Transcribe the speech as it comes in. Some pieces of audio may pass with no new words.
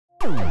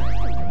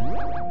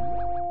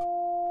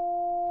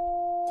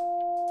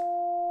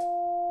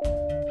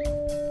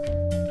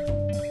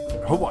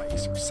Hawaii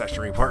Surf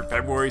Session Report,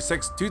 February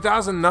 6,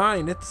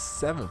 2009. It's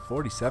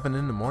 7:47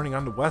 in the morning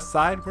on the west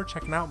side. We're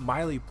checking out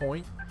Maile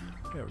Point.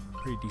 We have a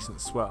pretty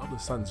decent swell. The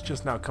sun's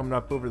just now coming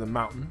up over the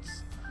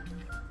mountains.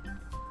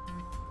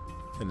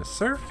 And the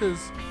surf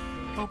is,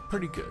 oh,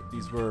 pretty good.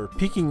 These were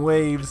peaking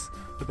waves,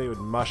 but they would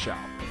mush out,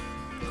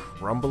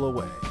 crumble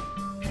away.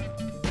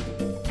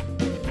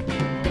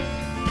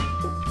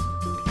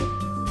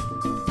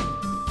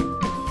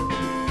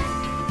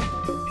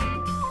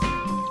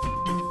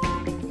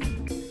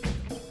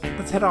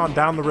 Let's head on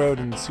down the road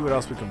and see what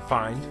else we can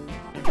find.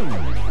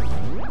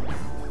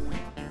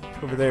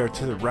 Over there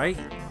to the right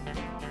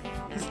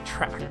is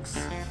tracks.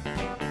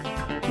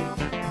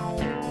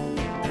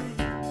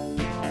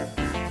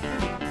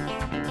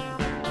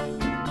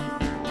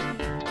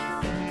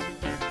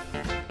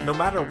 No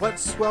matter what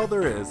swell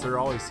there is, there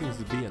always seems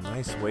to be a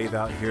nice wave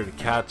out here to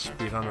catch,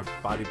 be it on a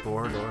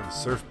bodyboard or a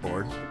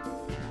surfboard.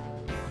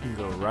 You can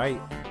go right,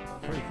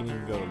 or you can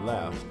even go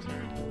left.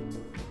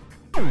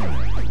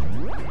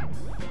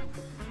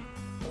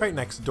 Right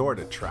next door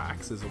to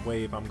tracks is a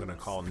wave I'm going to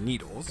call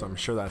Needles. I'm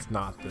sure that's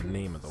not the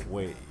name of the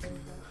wave.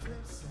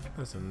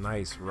 That's a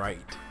nice right.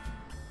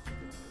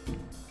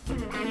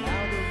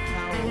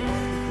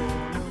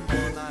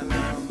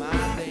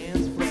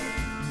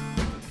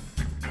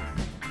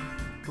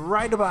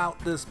 Right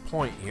about this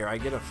point here, I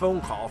get a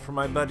phone call from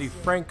my buddy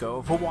Franco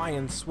of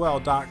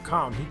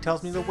HawaiianSwell.com. He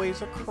tells me the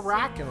waves are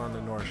cracking on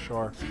the North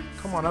Shore.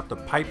 Come on up to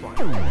Pipeline.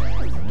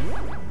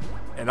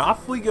 And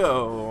off we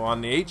go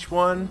on the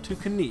H1 to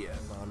Kania,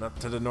 on up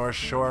to the North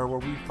Shore, where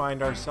we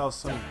find ourselves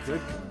some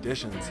good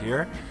conditions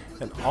here.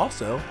 And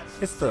also,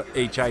 it's the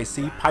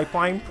HIC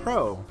Pipeline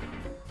Pro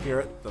here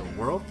at the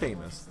world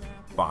famous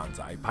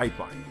Bonsai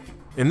Pipeline.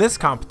 In this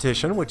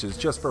competition, which is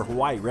just for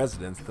Hawaii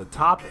residents, the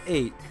top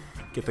 8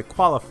 get to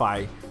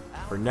qualify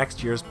for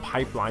next year's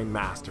Pipeline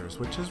Masters,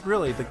 which is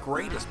really the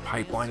greatest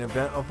pipeline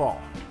event of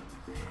all.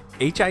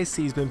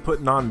 HIC's been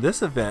putting on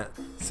this event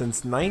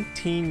since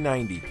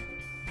 1990,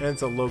 and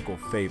it's a local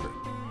favorite.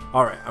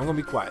 Alright, I'm going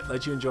to be quiet,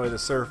 let you enjoy the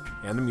surf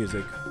and the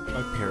music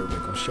by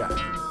Periwinkle Shag.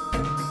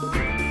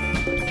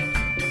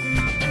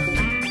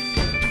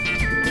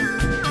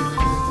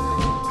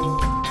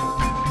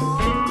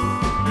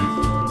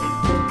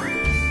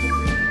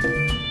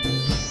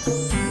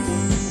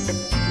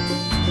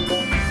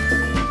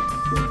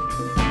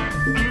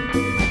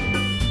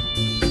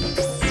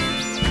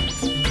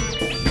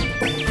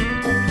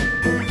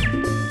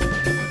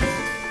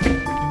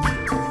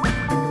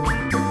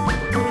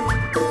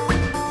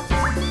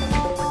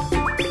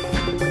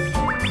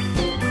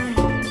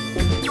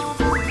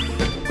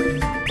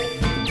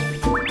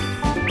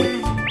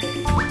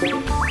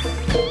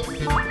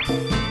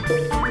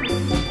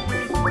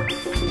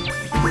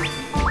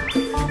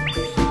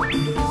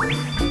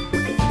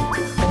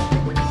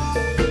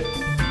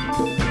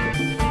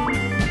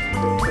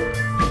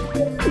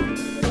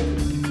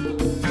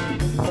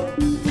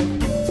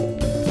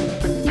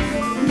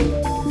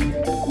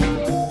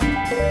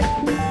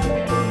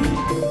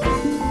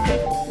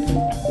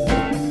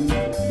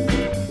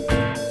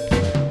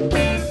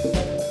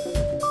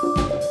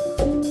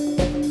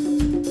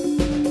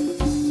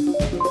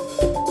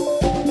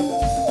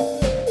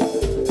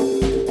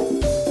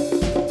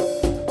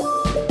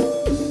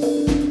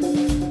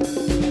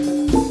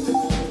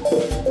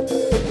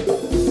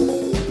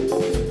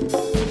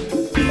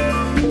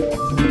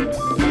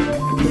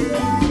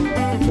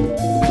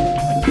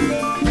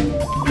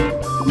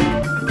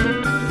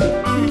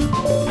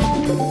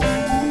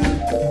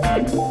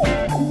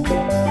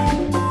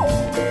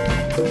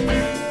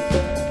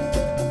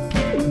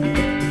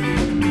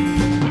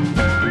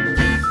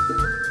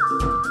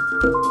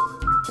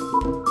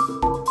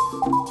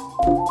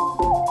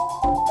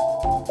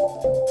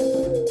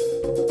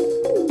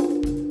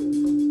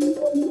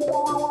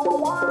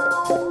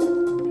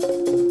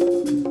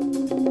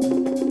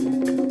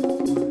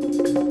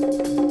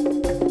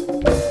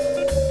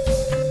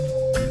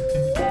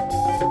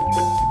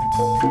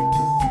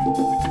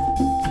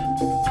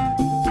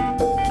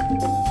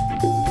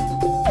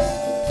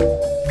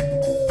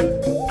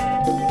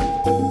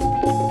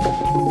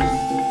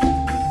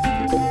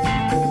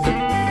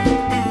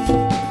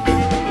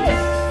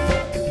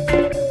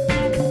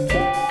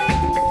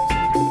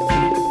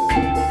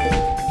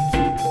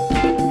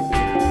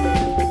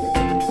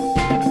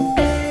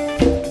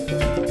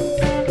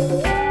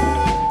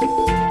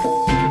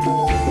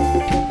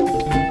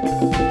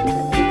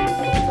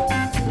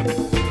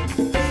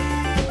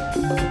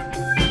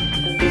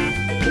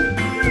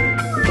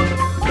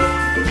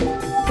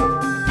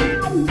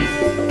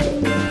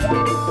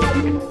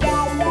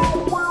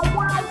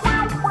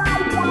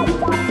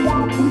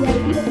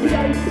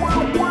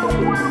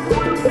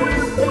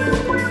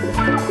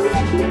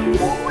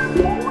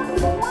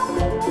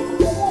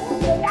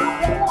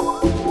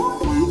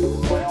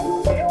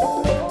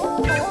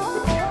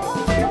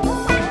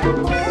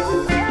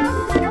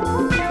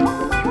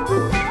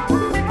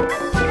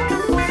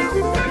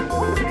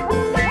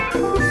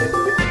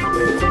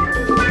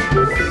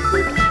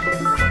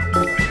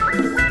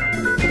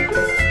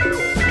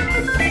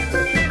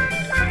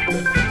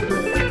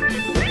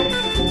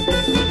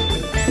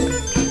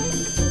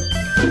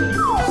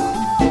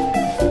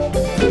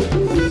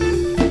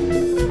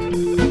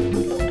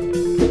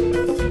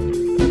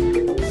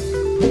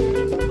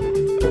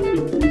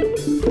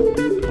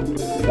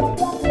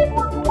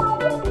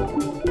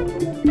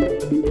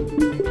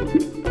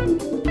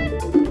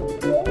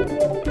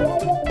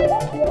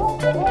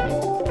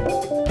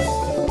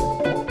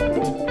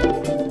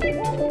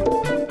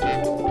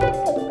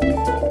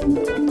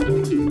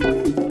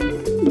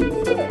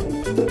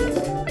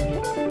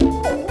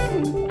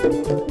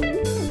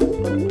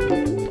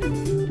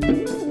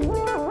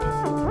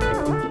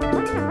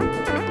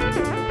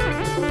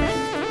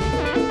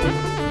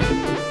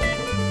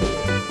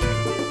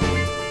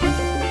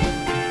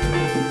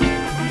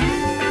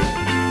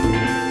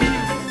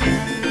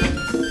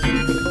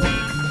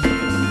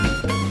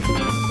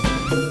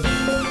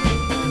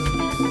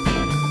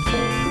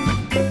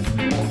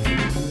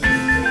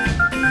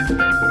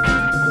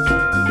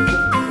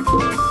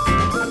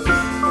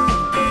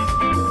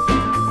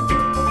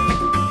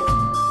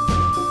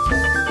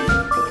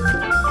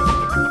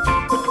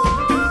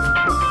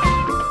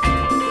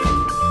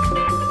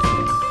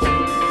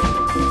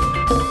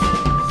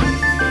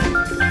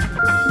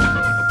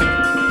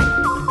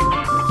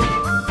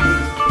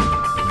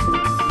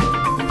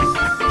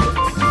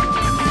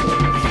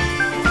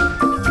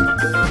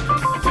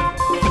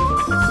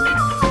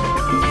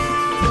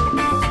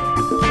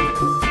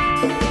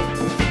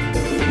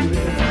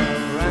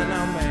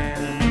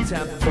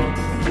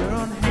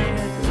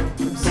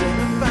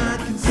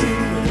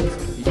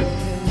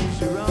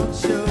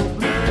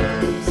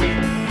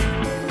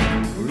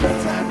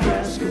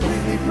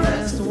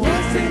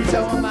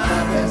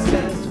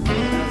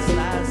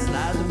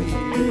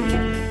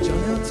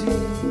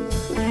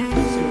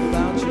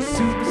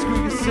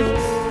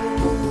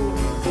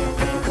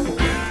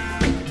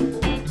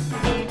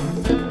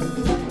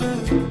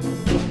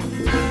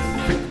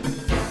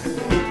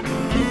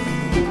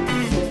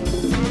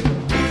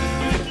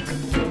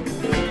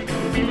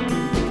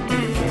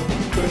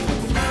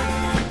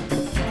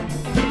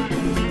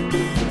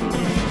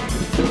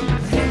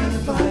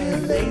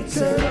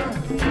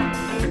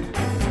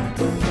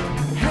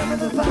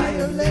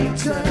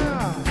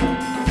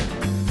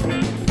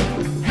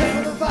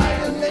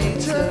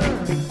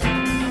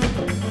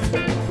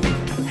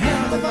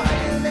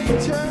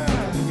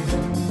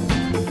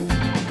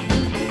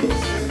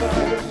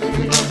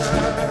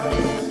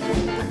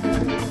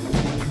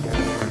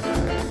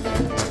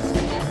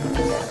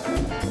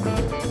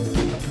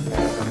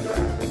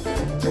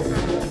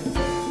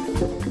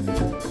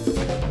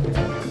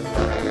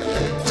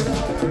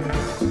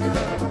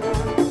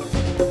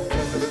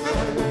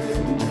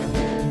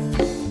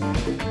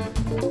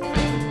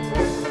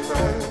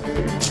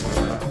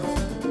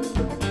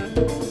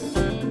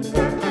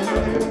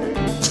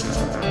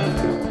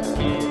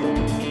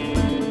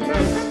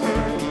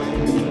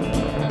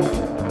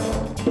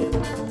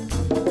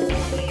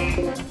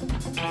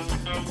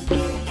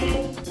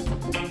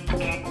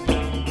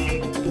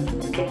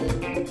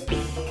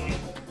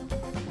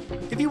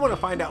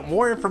 find out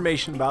more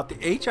information about the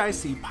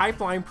HIC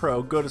Pipeline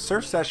Pro, go to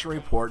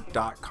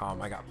surfsessionreport.com.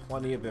 I got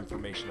plenty of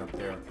information up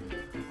there,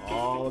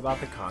 all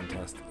about the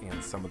contest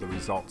and some of the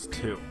results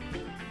too.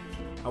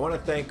 I want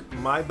to thank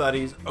my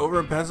buddies over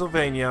in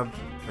Pennsylvania,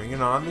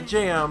 bringing on the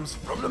jams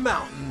from the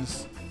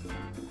mountains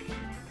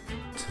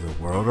to the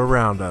world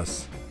around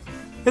us.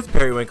 It's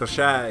Periwinkle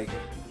Shag.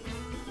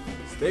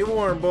 Stay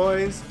warm,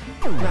 boys.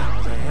 Now,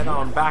 as I head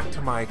on back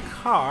to my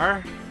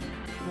car,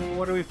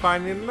 what are we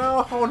finding?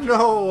 Oh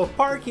no, a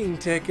parking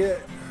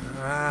ticket.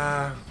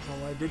 Well,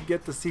 I did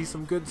get to see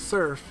some good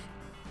surf.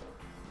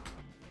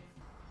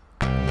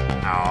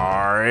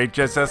 Our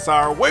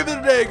HSSR wave of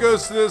the day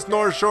goes to this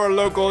North Shore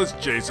local. It's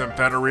Jason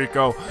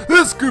Frederico.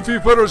 This goofy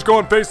footer's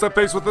going face to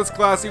face with this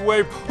classy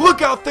wave.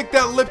 Look how thick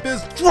that lip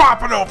is,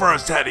 dropping over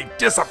his head. He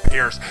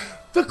disappears.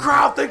 The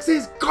crowd thinks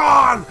he's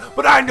gone,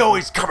 but I know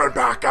he's coming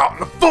back out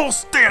in a full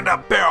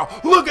stand-up barrel.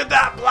 Look at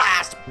that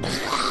blast.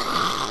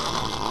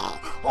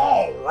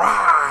 All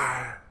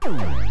right.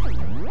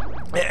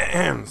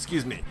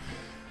 Excuse me.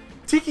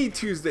 Tiki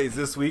Tuesdays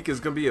this week is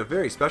going to be a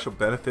very special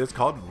benefit. It's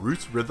called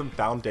Roots Rhythm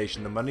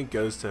Foundation. The money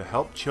goes to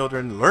help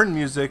children learn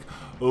music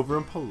over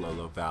in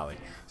Palolo Valley.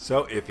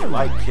 So if you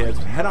like kids,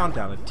 head on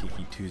down to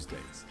Tiki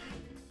Tuesdays.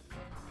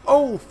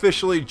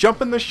 Officially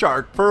jumping the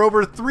shark for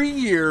over 3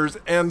 years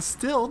and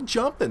still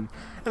jumping.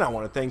 And I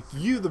want to thank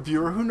you, the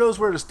viewer, who knows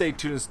where to stay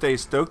tuned and stay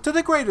stoked to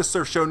the greatest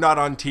surf show not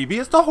on TV.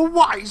 It's the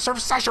Hawaii Surf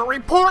Session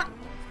Report.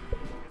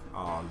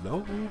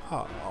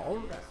 Aloha. All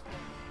right.